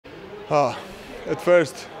Ah, at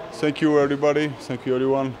first, thank you everybody, thank you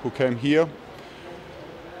everyone who came here.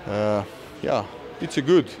 Yeah, it's a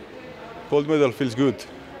good. Gold medal feels good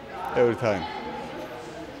every time.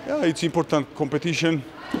 Yeah, it's important competition.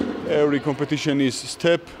 Every competition is a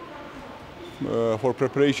step for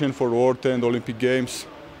preparation for World and Olympic Games.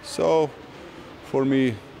 So, for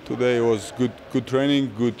me, today was good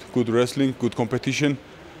training, good wrestling, good competition.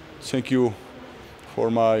 Thank you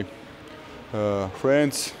for my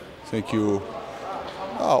friends. Thank you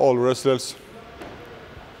all wrestlers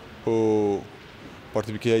who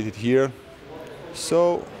participated here.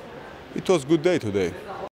 So it was a good day today.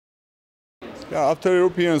 Yeah, after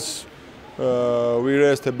Europeans, we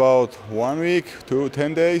rest about 1 week to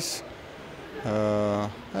 10 days.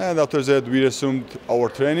 And after that, we resumed our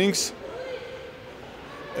trainings.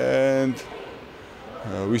 And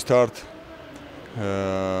we start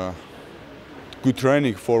good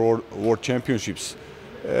training for World Championships.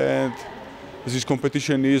 And this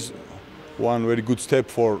competition is one very good step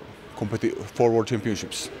for World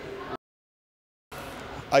Championships.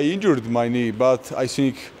 I injured my knee, but I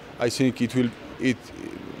think it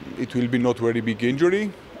will be not very big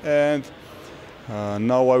injury. And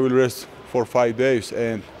now I will rest for 5 days,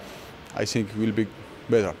 and I think it will be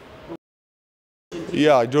better.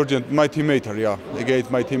 Yeah, Georgian, my teammate, yeah,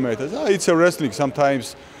 against my teammate. It's a wrestling.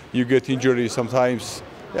 Sometimes you get injury. Sometimes,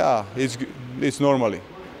 yeah, it's normally.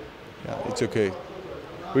 Yeah, it's okay.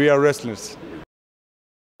 We are wrestlers.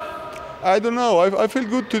 I don't know. I feel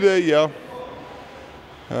good today. Yeah.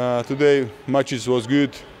 Today matches was good,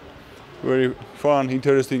 very fun,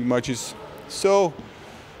 interesting matches. So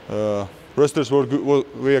wrestlers were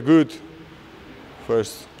good.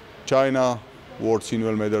 First, China, world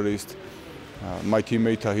silver medalist. My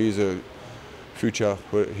teammate, he's a future.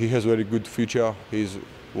 He has very good future. He's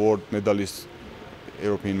world medalist,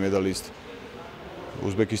 European medalist.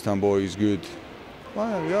 Uzbekistan boy is good.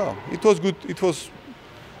 Well, yeah, it was good. It was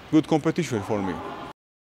good competition for me.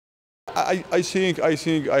 I think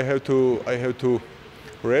I have to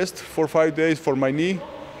rest for 5 days for my knee,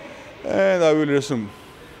 and I will resume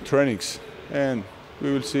trainings, and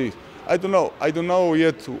we will see. I don't know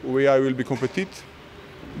yet where I will be compete,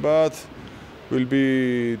 but will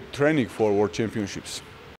be training for World Championships.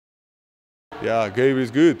 Yeah, game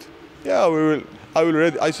is good. Yeah, I will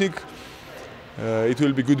ready. I think it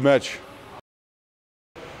will be good match.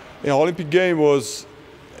 Yeah, Olympic game was,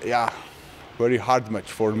 yeah, very hard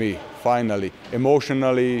match for me. Finally,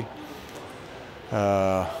 emotionally.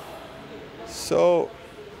 So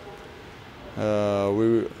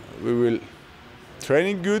we will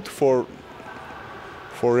training good for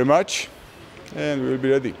a match, and we will be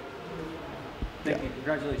ready. Thank you.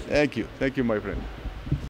 Congratulations. Thank you, my friend.